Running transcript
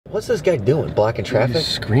What's this guy doing? Blocking traffic? He's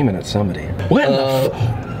screaming at somebody. What in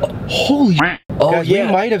the holy oh, guys, yeah.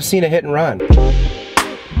 we might have seen a hit and run.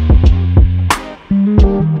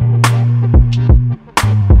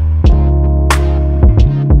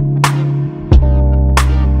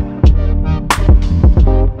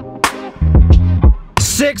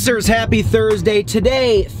 Sixers, happy Thursday.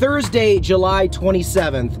 Today, Thursday, July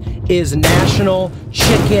 27th, is National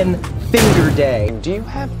Chicken Finger Day. Do you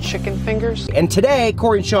have chicken fingers? And today,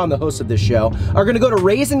 Corey and Sean, the hosts of this show, are gonna go to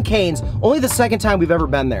Raising Cane's, only the second time we've ever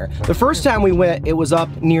been there. The first time we went, it was up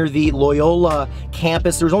near the Loyola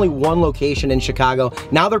campus. There was only one location in Chicago.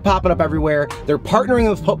 Now they're popping up everywhere. They're partnering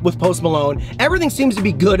with Post Malone. Everything seems to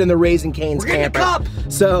be good in the Raising Cane's campus. We're getting a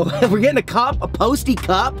cup! So, we're getting a cup, a Posty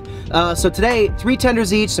cup. So today, 3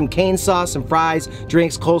 tenders each, some cane sauce, some fries,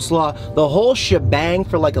 drinks, coleslaw, the whole shebang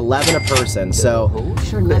for like 11 a person. So,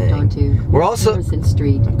 Turn left onto We're also Harrison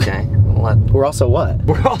Street. okay. we're also what?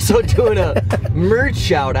 We're also doing a merch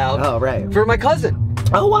shout out. Oh, right. For my cousin,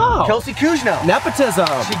 Oh, wow. Kelsey Kuzno. Nepotism.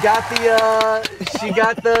 She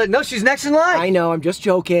got the. No, she's next in line. I know, I'm just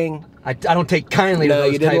joking. I don't take kindly to No,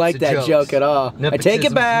 those you didn't types like of that jokes. joke at all. I take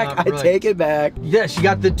it Nepotism's back. not I right. take it back. Yeah, she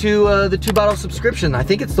got the two bottle subscription. I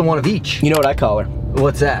think it's the one of each. You know what I call her?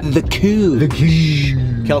 What's that? The Coo. The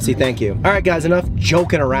Kuz. Kelsey, thank you. All right, guys, enough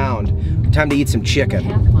joking around. Time to eat some chicken.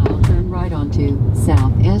 Half mile, turn right onto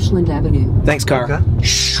South Ashland Avenue. Thanks, Car.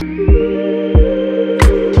 Okay.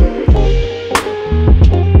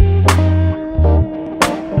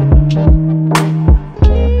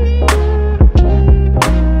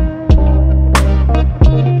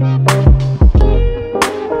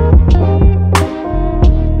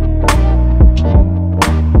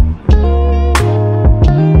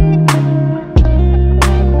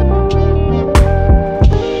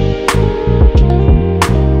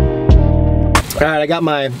 All right, I got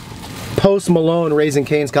my Post Malone Raising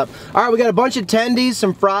Cane's cup. All right, we got a bunch of tendies,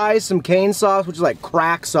 some fries, some cane sauce, which is like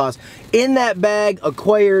crack sauce. In that bag,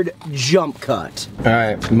 acquired jump cut. All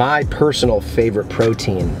right, my personal favorite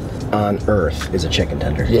protein on earth is a chicken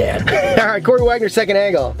tender. Yeah. All right, Corey Wagner, second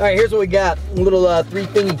angle. All right, here's what we got. A little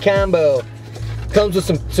 3-thingy combo. Comes with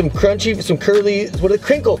some crunchy, some curly, what are the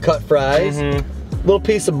crinkle cut fries, little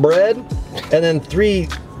piece of bread, and then 3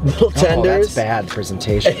 little tenders. Oh, that's bad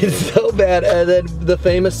presentation. It's so bad. And then the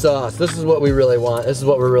famous sauce. This is what we really want. This is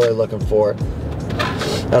what we're really looking for.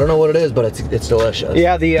 I don't know what it is, but it's delicious.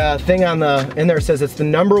 Yeah, the thing on in there says it's the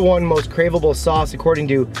 #1 most craveable sauce according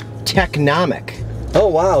to Technomic. Oh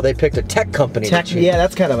wow, they picked a tech company. Yeah,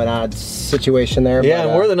 that's kind of an odd situation there. Yeah, but,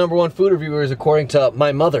 and we're the #1 food reviewers according to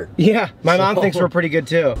my mother. Yeah, my mom thinks we're pretty good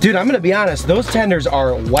too. Dude, I'm gonna be honest, those tenders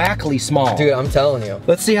are wackly small. Dude, I'm telling you.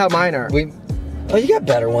 Let's see how mine are. Oh, you got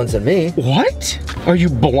better ones than me. What? Are you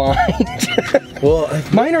blind? Well,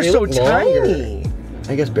 mine are they so look longer. tiny.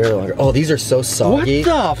 I guess barely longer. Oh, these are so soggy.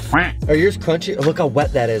 What the f? Are yours crunchy? Look how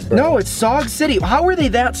wet that is, bro. No, it's Sog City. How are they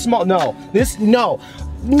that small? No, no.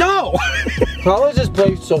 How is this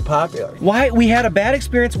place so popular? Why? We had a bad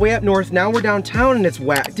experience way up north. Now we're downtown and it's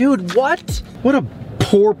whack. Dude, what? What a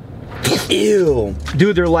poor. Ew.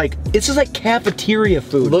 Dude, they're like, it's just like cafeteria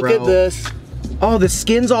food, Look bro. at this. Oh, the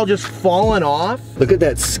skin's all just falling off. Look at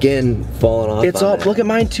that skin falling off. It's all, look at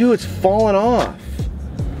mine too, it's falling off.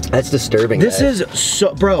 That's disturbing. This guys. is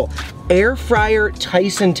so, bro, air fryer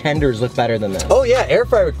Tyson tenders look better than this. Oh yeah, air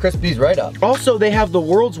fryer with crispies right up. Also, they have the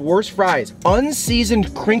world's worst fries,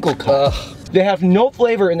 unseasoned crinkle cut. Ugh. They have no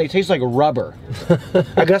flavor and they taste like rubber.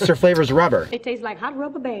 I guess their flavor's rubber. It tastes like hot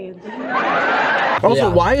rubber bands. Also,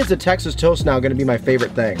 Yeah. why is the Texas toast now gonna be my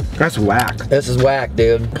favorite thing? That's whack. This is whack,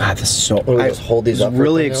 dude. God, this is so, me just hold these up I'm for a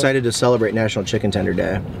really second. excited to celebrate National Chicken Tender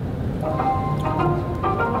Day.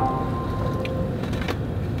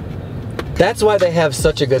 That's why they have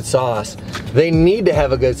such a good sauce. They need to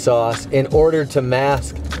have a good sauce in order to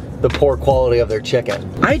mask the poor quality of their chicken.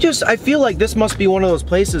 I feel like this must be one of those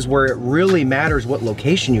places where it really matters what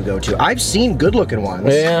location you go to. I've seen good looking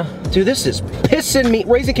ones. Yeah. Dude, this is pissing me.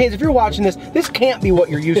 Raising Cane's, if you're watching this, this can't be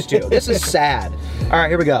what you're used to. This is sad. All right,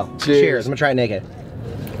 here we go. Cheers. I'm gonna try it naked.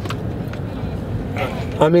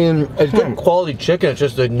 I mean, it's good quality chicken, it's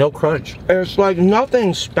just like no crunch. There's like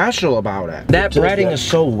nothing special about it. That breading is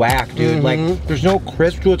so whack, dude. Like, there's no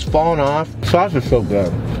crisp to it, it's falling off. Sauce is so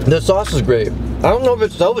good. The sauce is great. I don't know if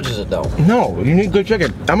it salvages it though. No, you need good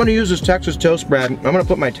chicken. I'm gonna use this Texas toast bread. I'm gonna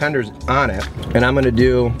put my tenders on it, and I'm gonna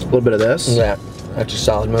do a little bit of this. Yeah, that's a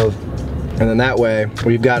solid move. And then that way,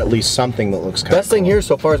 we've got at least something that looks kind Best thing here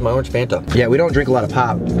so far is my orange Fanta. Yeah, we don't drink a lot of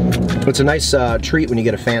pop. It's a nice treat when you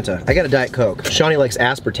get a Fanta. I got a Diet Coke. Shawnee likes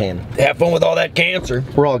aspartame. Have fun with all that cancer.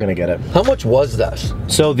 We're all gonna get it. How much was this?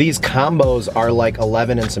 So these combos are like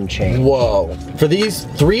 11 and some change. Whoa. For these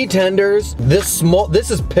 3 tenders, this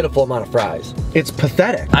is pitiful amount of fries. It's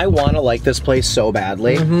pathetic. I want to like this place so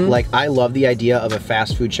badly. Like, I love the idea of a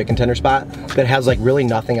fast food chicken tender spot that has like really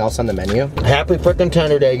nothing else on the menu. Happy frickin'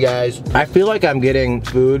 tender day, guys. I feel like I'm getting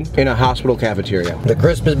food in a hospital cafeteria. The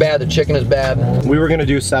crisp is bad, the chicken is bad. We were gonna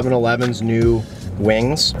do 7-Eleven's new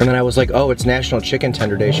wings, and then I was like, oh, it's National Chicken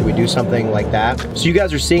Tender Day, should we do something like that? So you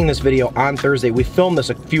guys are seeing this video on Thursday. We filmed this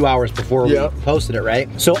a few hours before we posted it, right?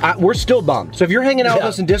 So we're still bummed. So if you're hanging out with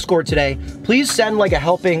us in Discord today, please send like a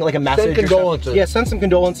helping, like a message. Send condolences. Yeah, send some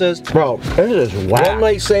condolences. Bro, this is whack. One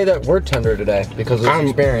might say that we're tender today because of this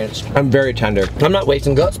experience. I'm very tender. I'm not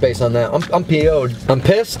wasting gut space on that. I'm PO'd. I'm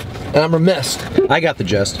pissed and I'm remiss. I got the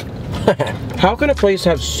gist. How can a place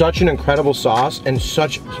have such an incredible sauce and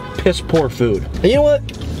such piss poor food? You know what?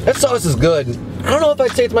 That sauce is good. I don't know if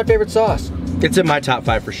I'd say it's my favorite sauce. It's in my top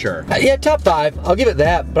 5 for sure. Yeah, top 5. I'll give it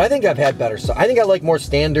that. But I think I've had better sauce. I think I like more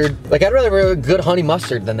standard. Like, I'd rather have a good honey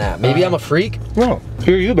mustard than that. Maybe I'm a freak. No,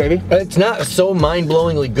 here you, baby. It's not so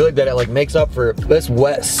mind-blowingly good that it like makes up for this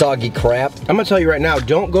wet, soggy crap. I'm gonna tell you right now,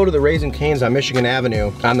 don't go to the Raising Cane's on Michigan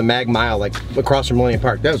Avenue on the Mag Mile, like across from Millennium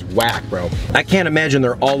Park. That was whack, bro. I can't imagine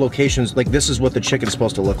they're all locations, like this is what the chicken's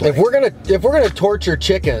supposed to look like. If we're gonna torture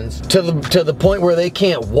chickens to the point where they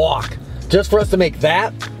can't walk, just for us to make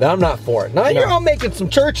that, then I'm not for it. Now you're all making some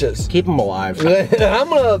churches. Keep them alive. I'm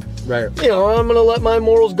gonna, you know, I'm gonna let my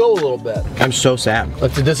morals go a little bit. I'm so sad.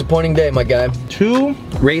 It's a disappointing day, my guy. 2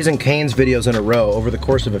 Raising Cane's videos in a row over the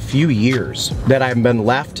course of a few years that I've been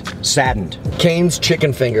left saddened. Cane's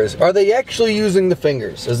chicken fingers. Are they actually using the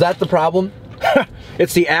fingers? Is that the problem?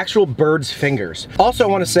 It's the actual bird's fingers. Also, I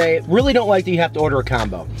want to say, really don't like that you have to order a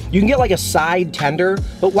combo. You can get like a side tender,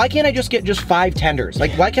 but why can't I just get just 5 tenders?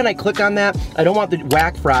 Like, why can't I click on that? I don't want the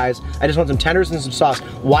whack fries. I just want some tenders and some sauce.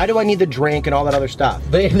 Why do I need the drink and all that other stuff?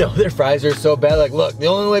 They know their fries are so bad. Like, look, the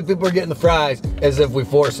only way people are getting the fries is if we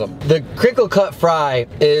force them. The crinkle cut fry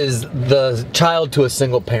is the child to a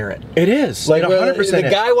single parent. It is. Like, 100%. the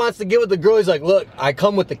guy wants to get with the girl. He's like, look, I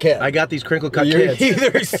come with the kid. I got these crinkle cut You're kids.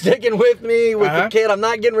 either sticking with me with the kid. I'm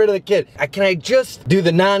not getting rid of the kid. Can I just do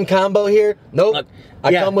the non-combo here? Nope. Look,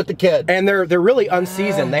 I come with the kid. And they're really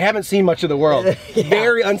unseasoned. They haven't seen much of the world.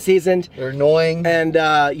 Very unseasoned. They're annoying. And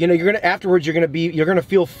you know, afterwards you're gonna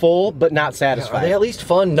feel full but not satisfied. Are they at least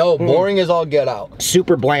fun? No, boring as all get out.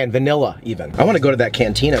 Super bland, vanilla even. I want to go to that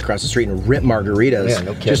cantina across the street and rip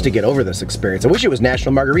margaritas just to get over this experience. I wish it was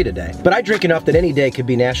National Margarita Day. But I drink enough that any day could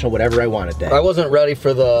be National Whatever I Wanted Day. I wasn't ready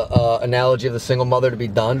for the analogy of the single mother to be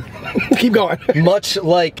done. Keep going. Much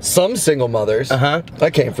like some single mothers. I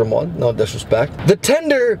came from one, no disrespect. The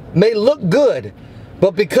tender may look good,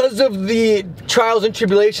 but because of the trials and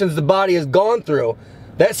tribulations the body has gone through,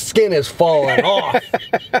 that skin is falling off.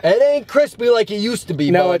 It ain't crispy like it used to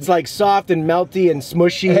be. No, it's like soft and melty and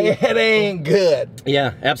smushy. It ain't good.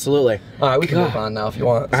 Yeah, absolutely. All right, we can move on now if you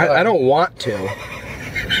want. I don't want to.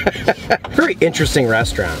 Very interesting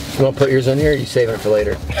restaurant. You want to put yours in here or are you saving it for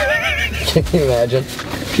later? Can you imagine?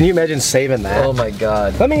 Can you imagine saving that? Oh my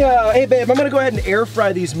God. Let me, hey babe, I'm gonna go ahead and air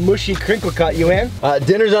fry these mushy crinkle cut. You in?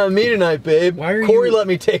 Dinner's on me tonight, babe. Why are Corey you... let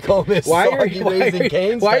me take home this soggy Raising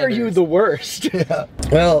Cane's Why are you the worst? Yeah.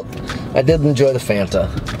 Well, I did enjoy the Fanta.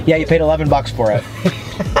 Yeah, you paid 11 bucks for it.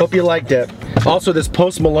 Hope you liked it. Also, this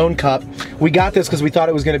Post Malone cup, we got this because we thought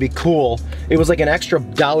it was going to be cool. It was like an extra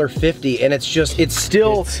 $1.50, and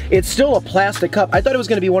it's still a plastic cup. I thought it was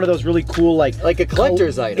going to be one of those really cool, like a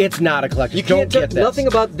collector's item. It's not a collector's. You can't get this. Nothing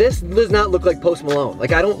about this does not look like Post Malone.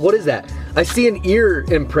 Like, I don't. What is that? I see an ear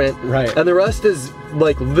imprint, right? And the rest is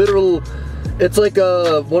like literal. It's like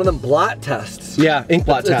one of them blot tests. Yeah, ink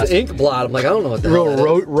blot test. It's ink blot. I'm like, I don't know what the hell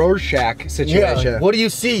that is. Rorschach situation. Yeah, what do you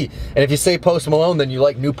see? And if you say Post Malone, then you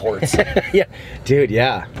like Newports. Yeah, dude,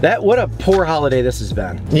 yeah. What a poor holiday this has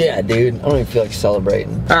been. Yeah, dude. I don't even feel like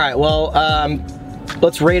celebrating. All right, well,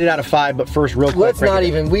 let's rate it out of 5, but first, real quick. Let's not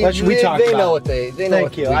even. We talk they know what they know.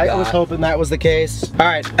 Thank you. I was hoping that was the case. All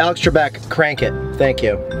right, Alex Trebek, crank it. Thank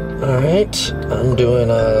you. All right, I'm doing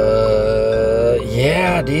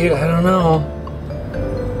yeah, dude. I don't know.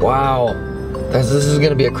 Wow, this is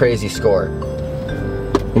gonna be a crazy score.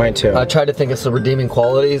 Mine too. I tried to think of some redeeming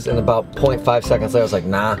qualities, and about 0.5 seconds later, I was like,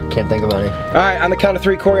 nah, can't think of any. All right, on the count of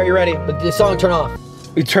 3, Corey, are you ready? The song turn off.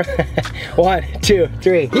 1, 2,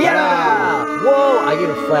 3. Yeah! Whoa, I gave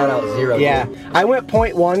it flat out 0. Yeah, dude. I went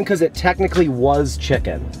 0.1 because it technically was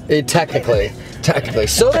chicken. Technically.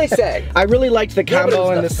 So they say. I really liked the Yeah, but it combo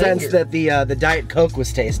was in the the sense finger. that the Diet Coke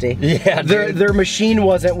was tasty. Yeah, dude. Their machine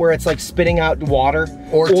wasn't where it's like spitting out water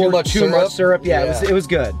Or too much syrup. Yeah, Yeah. It was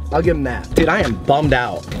good. I'll give them that. Dude, I am bummed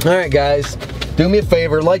out. All right, guys, do me a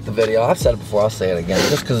favor, like the video. I've said it before, I'll say it again.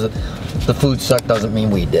 Just because the food sucked doesn't mean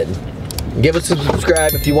we did. Give us a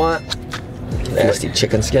subscribe if you want. Nasty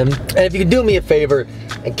chicken skin. And if you could do me a favor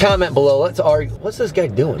and comment below, let's argue. What's this guy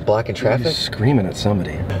doing? Blocking traffic? He's screaming at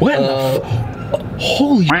somebody. What in the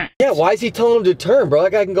holy Yeah, why is he telling him to turn, bro?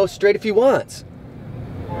 That guy can go straight if he wants.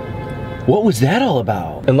 What was that all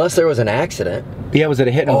about? Unless there was an accident. Yeah, was it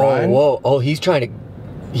a hit and run? Whoa. Oh, he's trying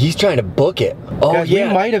to book it. Oh, Guys, yeah.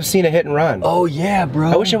 we might have seen a hit and run. Oh, yeah, bro.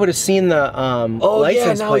 I wish I would have seen the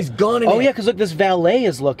license now plate. he's gone in Oh it. yeah, because look, this valet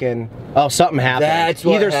is looking. Oh, something happened. That's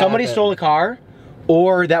what Either somebody happened. stole a car,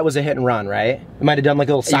 or that was a hit and run, right? It might have done like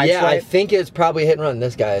a little side Yeah, I swipe. think it's probably hit and run.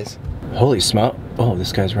 This guy's. Holy smoke! Oh,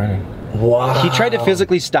 this guy's running. Wow. He tried to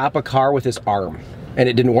physically stop a car with his arm, and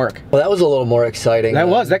it didn't work. Well, that was a little more exciting.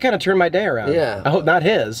 That kind of turned my day around. Yeah. I hope not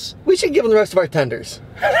his. We should give him the rest of our tenders.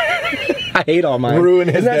 I hate all mine. Ruin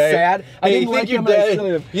his Isn't that day. sad? I Hey, didn't you think like your him, but I day? still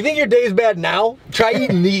am. You think your day's bad now? Try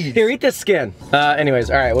eating these. Here, eat this skin. Anyways,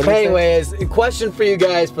 all right. What do we say? Anyways, a question for you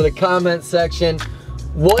guys for the comment section.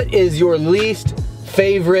 What is your least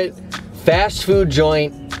favorite fast food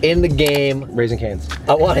joint in the game? Raising Cane's.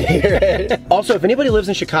 I want to hear it. Also, if anybody lives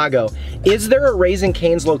in Chicago, is there a Raising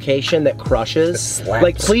Cane's location that crushes? slaps.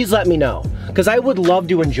 Like, please let me know, because I would love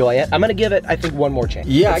to enjoy it. I'm gonna give it, I think, one more chance.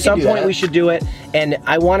 Yeah, I At can some do point that. we should do it, and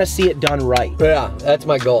I want to see it done right. Yeah, that's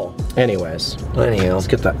my goal. Anyways, Anyhow, let's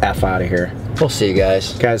get the F out of here. we'll see you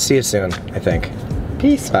guys. Guys, see you soon, I think.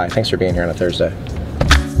 Peace. Bye. Thanks for being here on a Thursday.